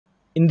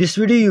In this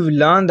video, you will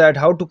learn that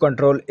how to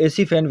control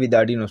AC fan with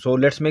Arduino. So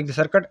let's make the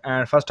circuit,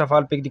 and first of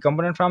all pick the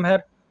component from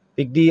here.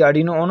 Pick the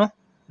Arduino Uno,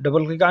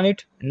 double click on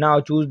it. Now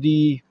choose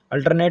the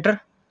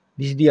alternator.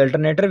 This is the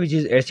alternator, which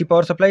is AC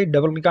power supply.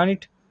 Double click on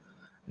it.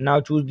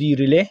 Now choose the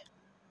relay.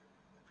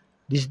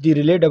 This is the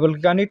relay. Double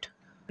click on it.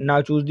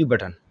 Now choose the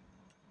button.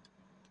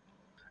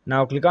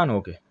 Now click on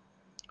OK.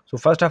 So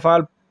first of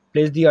all,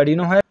 place the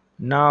Arduino here.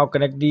 Now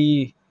connect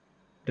the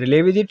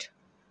relay with it.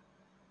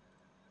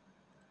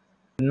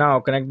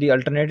 Now connect the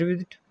alternator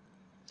with it.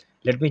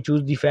 Let me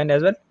choose the fan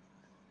as well.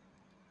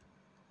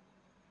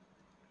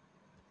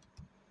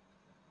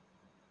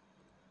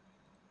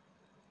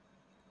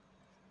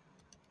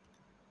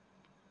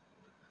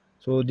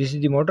 So this is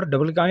the motor.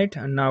 Double click on it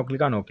and now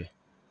click on OK.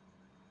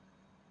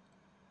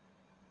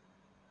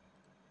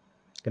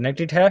 Connect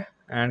it here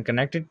and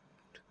connect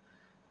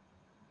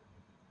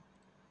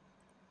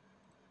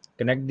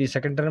the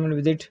second terminal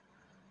with it.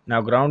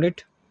 Now ground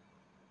it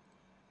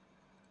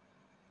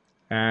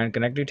and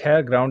connect it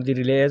here. Ground the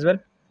relay as well.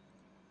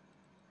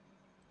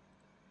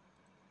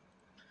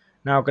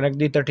 Now connect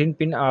the 13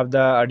 pin of the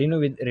Arduino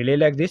with relay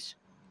like this.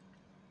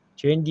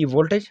 Change the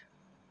voltage.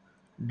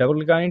 Double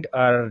click on it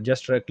or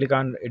just click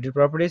on edit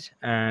properties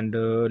and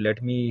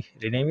let me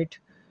rename it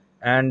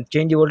and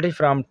change the voltage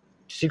from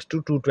 6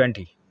 to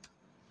 220.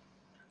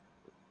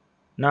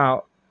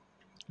 Now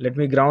let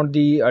me ground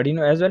the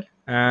Arduino as well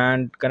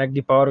and connect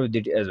the power with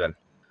it as well.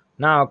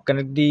 Now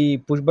connect the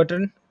push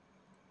button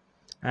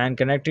and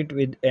connect it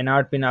with an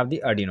odd pin of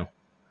the Arduino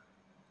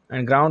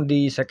and ground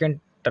the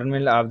second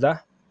terminal of the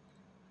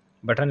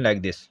button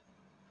like this.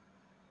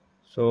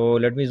 So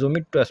let me zoom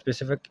it to a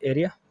specific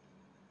area.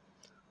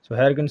 So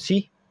here you can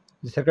see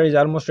the circuit is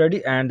almost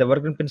ready, and the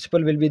working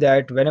principle will be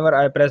that whenever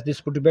I press this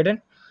push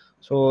button,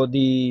 so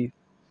the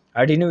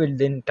Arduino will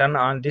then turn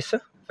on this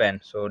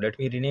fan. So let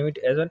me rename it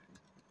as well.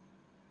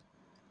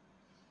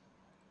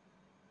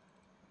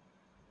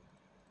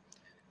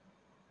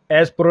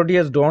 As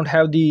Proteus don't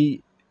have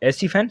the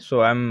AC fan,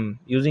 so I'm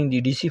using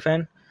the DC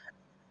fan,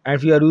 and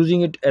if you are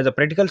using it as a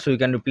practical, so you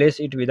can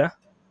replace it with a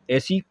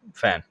AC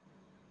fan.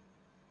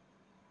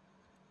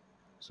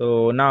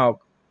 So now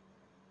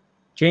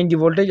change the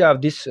voltage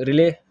of this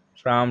relay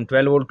from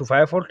 12 volt to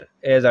 5 volt,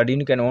 as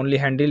Arduino can only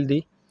handle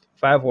the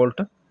 5 volt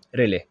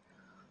relay.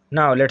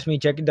 Now let me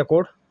check the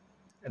code.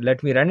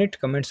 Let me run it.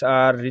 Comments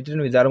are written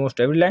with almost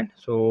every line.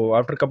 So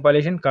after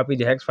compilation, copy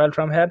the hex file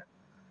from here.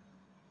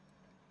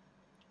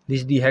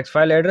 This is the hex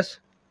file address.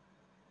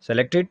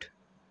 Select it.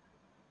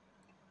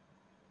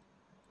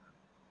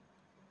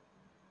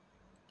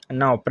 And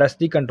now press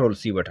the Ctrl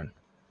C button.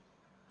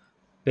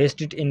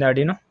 Paste it in the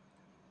Arduino.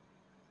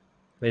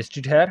 Paste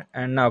it here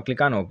and now click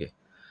on OK.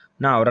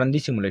 Now run the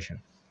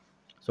simulation.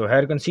 So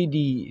here you can see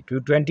the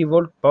 220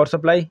 volt power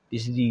supply.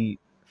 This is the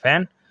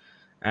fan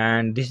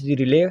and this is the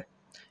relay.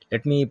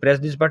 Let me press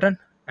this button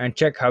and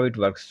check how it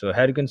works. So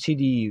here you can see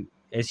the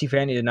AC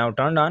fan is now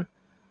turned on,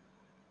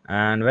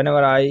 and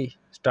whenever I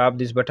stop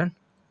this button,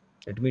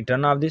 let me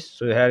turn off this.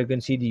 So here you can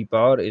see the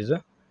power is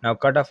now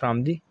cut off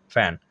from the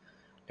fan.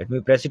 Let me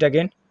press it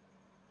again.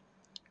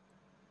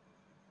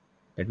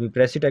 Here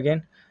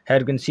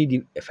you can see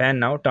the fan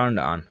now turned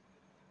on.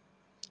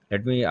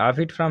 Let me off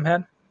it from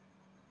here.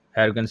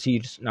 Here you can see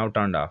it's now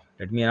turned off.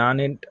 Let me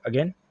on it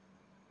again.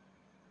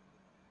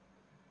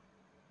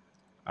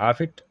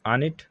 Off it,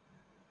 on it.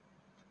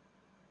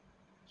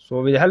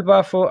 So with the help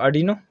of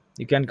Arduino,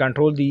 you can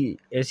control the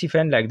AC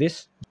fan like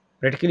this.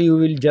 Practically you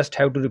will just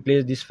have to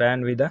replace this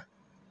fan with the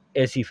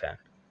AC fan,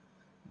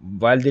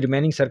 while the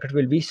remaining circuit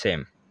will be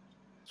same.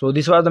 So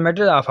this was the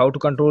method of how to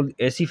control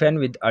AC fan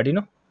with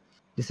Arduino.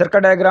 The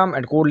circuit diagram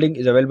and code link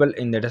is available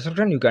in the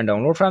description. You can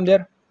download from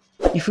there.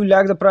 If you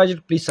like the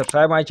project, please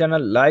subscribe my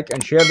channel, like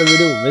and share the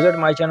video. Visit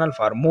my channel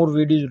for more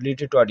videos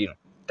related to Arduino.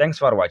 Thanks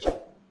for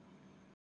watching.